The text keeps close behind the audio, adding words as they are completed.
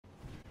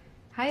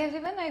Hi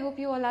everyone, I hope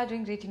you all are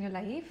doing great in your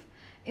life.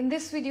 In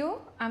this video,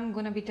 I'm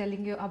gonna be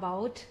telling you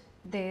about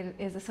there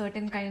is a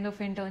certain kind of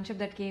internship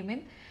that came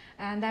in,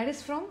 and that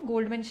is from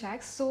Goldman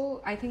Sachs.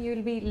 So I think you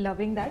will be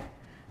loving that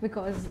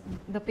because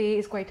the pay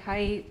is quite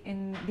high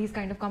in these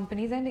kind of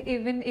companies, and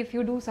even if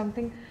you do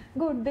something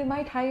good, they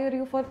might hire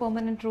you for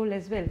permanent role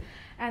as well.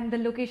 And the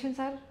locations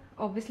are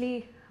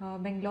obviously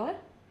Bangalore,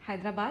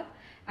 Hyderabad,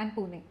 and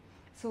Pune.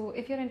 So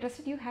if you're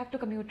interested, you have to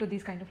commute to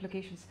these kind of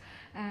locations,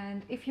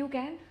 and if you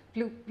can,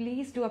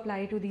 please do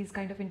apply to these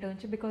kind of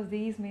internship because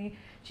these may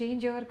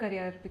change your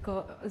career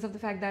because of the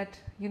fact that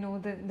you know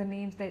the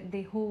names that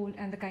they hold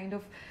and the kind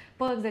of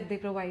perks that they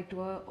provide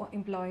to a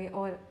employee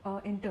or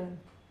a intern.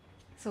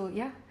 So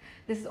yeah,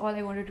 this is all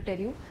I wanted to tell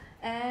you.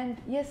 And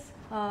yes,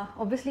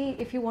 obviously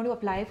if you want to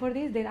apply for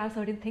these, there are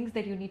certain things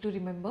that you need to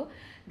remember,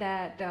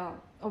 that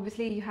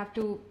obviously you have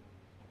to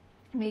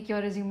make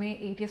your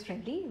resume ATS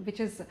friendly, which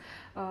is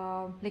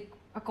like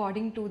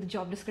according to the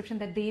job description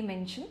that they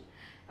mention.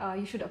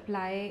 You should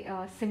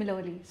apply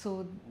similarly,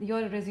 so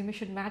your resume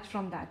should match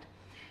from that.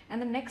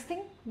 And the next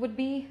thing would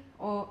be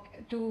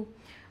to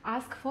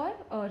ask for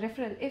a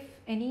referral if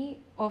any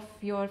of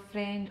your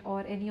friend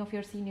or any of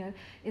your senior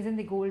is in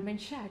the Goldman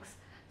Sachs.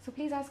 So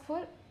please ask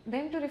for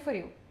them to refer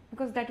you,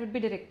 because that would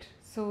be direct,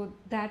 so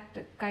that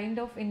kind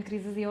of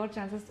increases your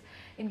chances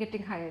in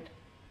getting hired.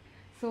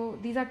 So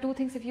these are two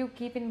things, if you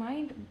keep in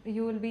mind,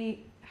 you will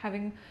be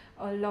having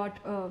a lot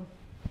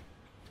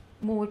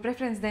more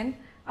preference than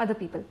other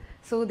people.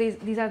 So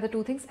these are the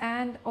two things,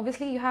 and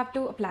obviously you have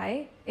to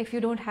apply. If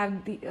you don't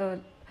have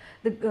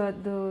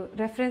the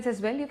reference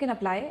as well, you can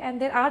apply, and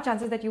there are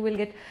chances that you will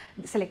get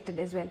selected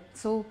as well.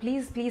 So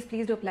please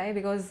do apply,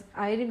 because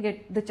I didn't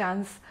get the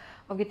chance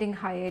of getting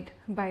hired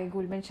by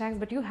Goldman Sachs,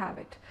 but you have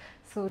it.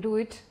 So do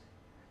it.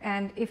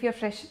 And if you're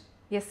fresh,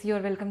 yes, you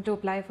are welcome to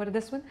apply for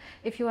this one.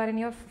 If you are in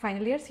your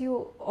final years,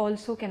 you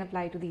also can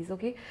apply to these.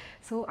 Okay,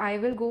 so I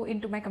will go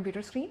into my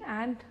computer screen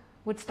and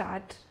would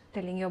start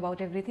telling you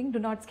about everything. Do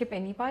not skip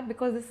any part,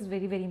 because this is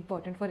very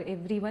important for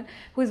everyone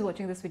who is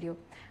watching this video.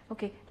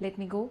 Okay, let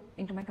me go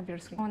into my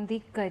computer screen on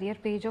the career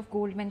page of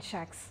Goldman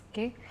Sachs.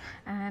 Okay,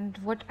 and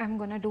what I'm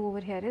gonna do over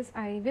here is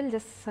I will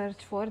just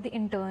search for the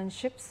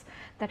internships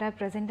that are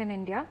present in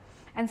India,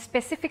 and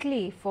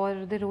specifically for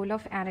the role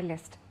of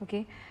analyst.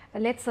 Okay,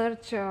 let's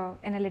search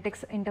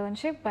analytics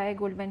internship by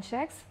Goldman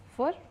Sachs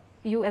for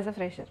you as a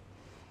fresher.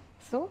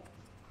 So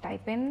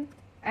type in,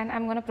 and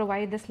I'm going to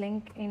provide this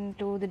link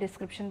into the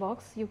description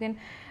box. You can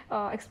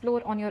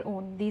explore on your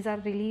own. These are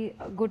really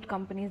good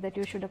companies that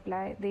you should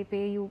apply. They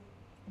pay you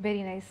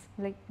very nice,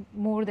 like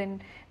more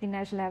than the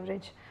national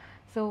average.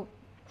 So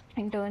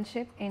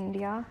internship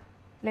India,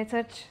 let's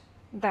search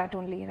that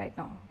only right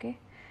now. Okay,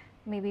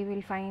 maybe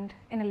we'll find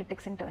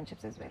analytics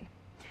internships as well.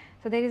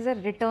 So there is a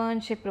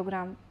returnship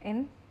program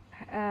in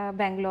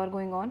Bangalore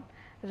going on,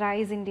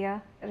 Rise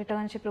India,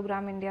 returnship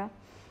program India.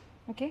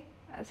 Okay,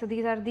 so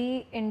these are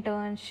the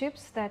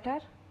internships that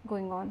are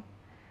going on.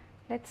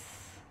 Let's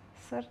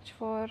search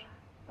for,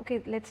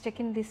 okay, let's check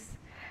in this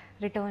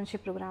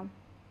returnship program.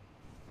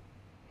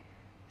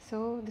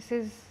 So this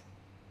is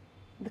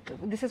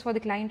for the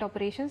client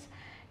operations.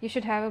 You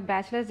should have a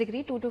bachelor's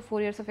degree, 2 to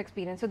 4 years of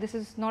experience. So this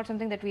is not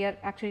something that we are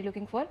actually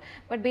looking for,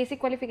 but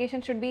basic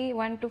qualification should be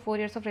 1 to 4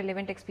 years of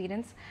relevant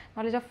experience,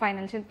 knowledge of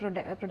financial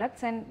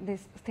products and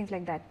these things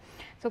like that.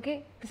 So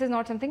okay, this is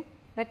not something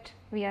that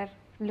we are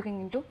looking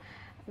into.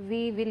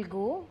 We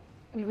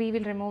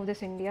will remove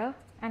this India,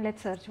 and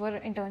let's search for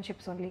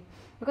internships only,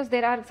 because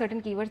there are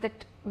certain keywords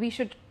that we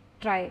should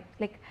try,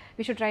 like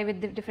we should try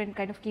with the different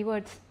kind of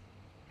keywords.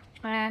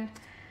 And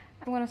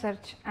I'm going to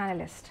search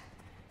analyst.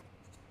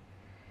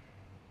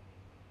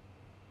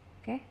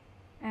 Okay,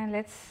 and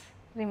let's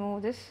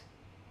remove this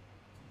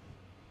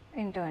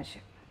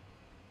internship.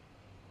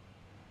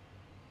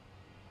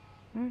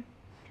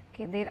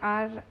 Okay, there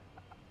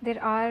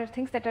are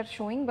things that are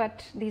showing,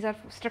 but these are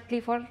strictly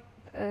for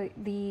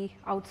the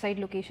outside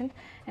locations,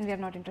 and we are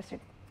not interested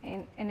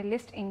in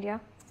Analyst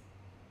India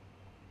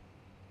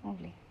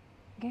only.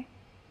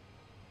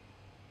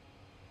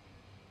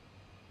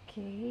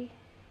 Okay,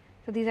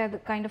 so these are the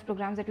kind of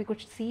programs that we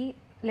could see.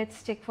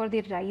 Let's check for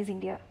the Rise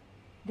India.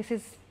 This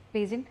is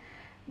based in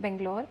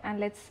Bangalore,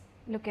 and let's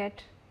look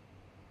at,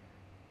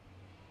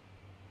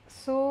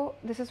 so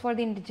this is for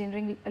the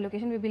engineering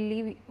location. We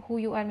believe who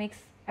you are makes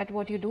at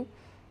what you do.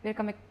 We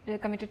are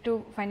committed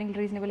to finding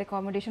reasonable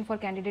accommodation for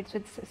candidates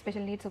with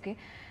special needs. Okay,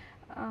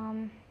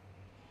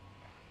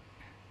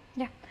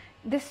 yeah,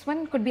 this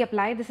one could be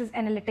applied. This is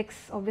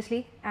analytics,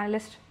 obviously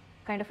analyst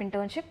kind of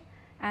internship,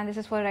 and this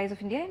is for Rise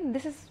of India, and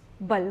this is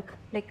bulk,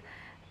 like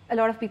a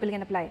lot of people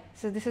can apply.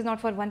 So this is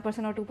not for 1%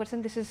 or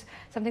 2%. This is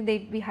something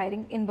they'd be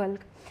hiring in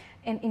bulk,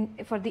 and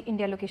for the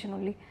India location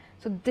only.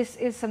 So this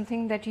is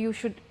something that you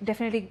should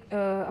definitely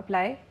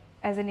apply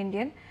as an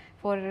Indian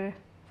for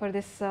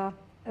this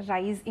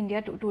Rise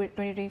India to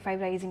 2025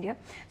 Rise India.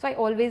 So I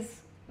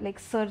always like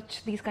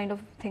search these kind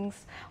of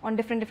things on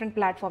different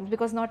platforms,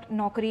 because not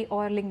Naukri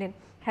or LinkedIn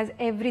has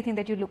everything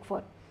that you look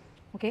for.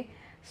 Okay,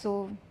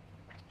 so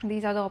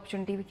these are the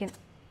opportunity we can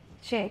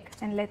check,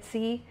 and let's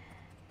see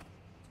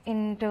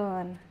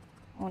intern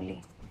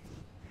only.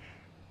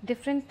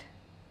 Different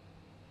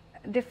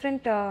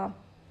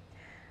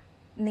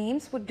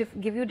names would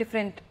give you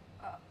different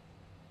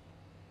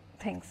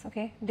things.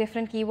 Okay,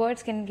 different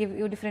keywords can give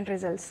you different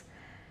results.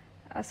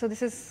 So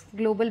this is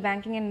global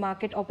banking and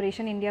market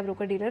operation, India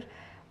broker dealer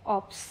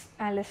ops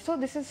analyst. So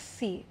this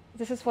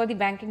is for the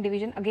banking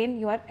division. Again,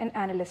 you are an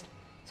analyst.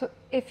 So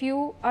if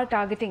you are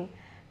targeting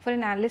for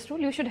an analyst role,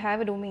 you should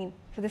have a domain.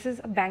 So this is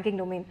a banking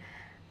domain.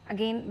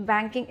 Again,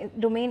 banking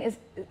domain is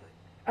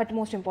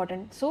utmost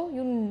important. So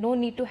you no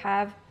need to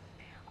have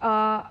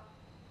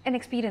an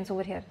experience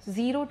over here,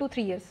 0 to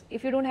 3 years.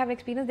 If you don't have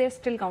experience, they're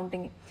still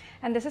counting it.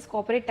 And this is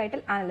corporate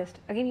title analyst.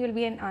 Again, you will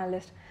be an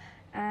analyst.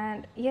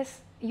 And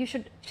yes, you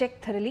should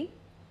check thoroughly,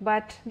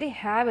 but they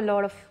have a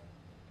lot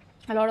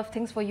of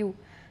things for you.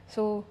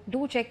 So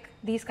do check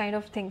these kind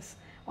of things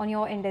on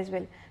your end as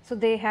well. So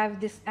they have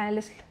this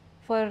analyst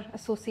for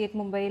associate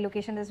Mumbai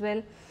location as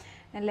well.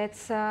 And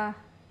let's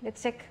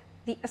check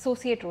the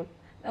associate role.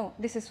 No,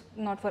 this is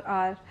not for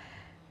our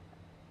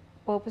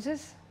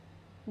purposes,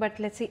 but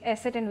let's see,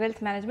 asset and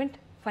wealth management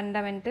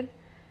fundamental.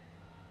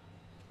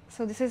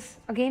 So this is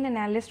again an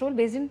analyst role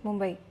based in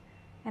Mumbai.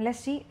 And let's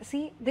see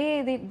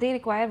they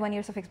require 1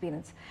 year of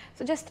experience.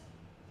 So just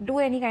do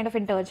any kind of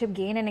internship,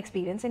 gain an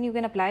experience, and you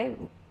can apply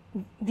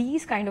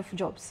these kind of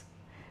jobs,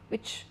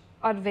 which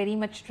are very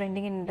much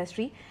trending in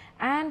industry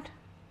and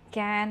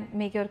can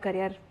make your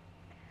career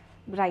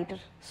brighter.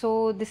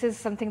 So this is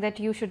something that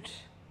you should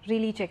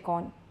really check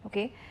on.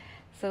 Okay,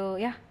 so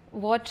yeah,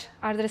 what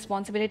are the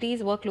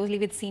responsibilities? Work closely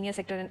with senior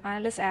sector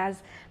analysts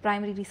as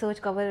primary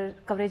research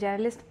coverage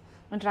analyst,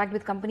 interact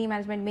with company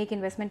management, make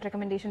investment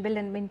recommendation, build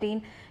and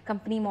maintain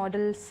company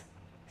models,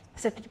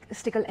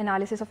 statistical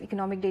analysis of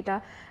economic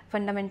data,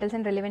 fundamentals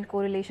and relevant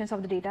correlations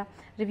of the data,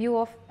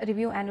 review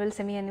annual,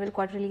 semi-annual,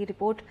 quarterly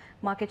report,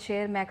 market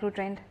share, macro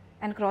trend,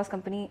 and cross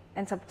company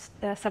and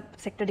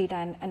sub-sector data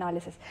and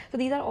analysis. So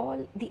these are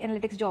all the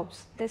analytics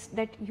jobs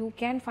that you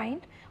can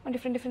find on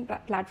different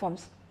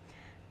platforms.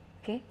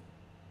 Okay.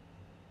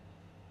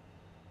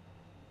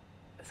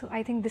 So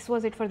I think this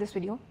was it for this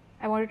video.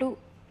 I wanted to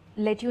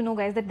let you know,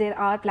 guys, that there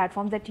are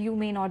platforms that you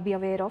may not be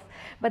aware of,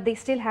 but they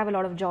still have a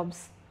lot of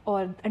jobs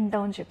or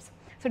internships.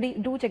 So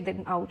do check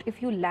them out.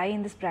 If you lie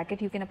in this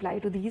bracket, you can apply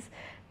to these.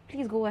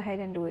 Please go ahead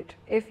and do it.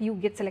 If you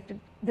get selected,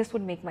 this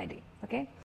would make my day. Okay.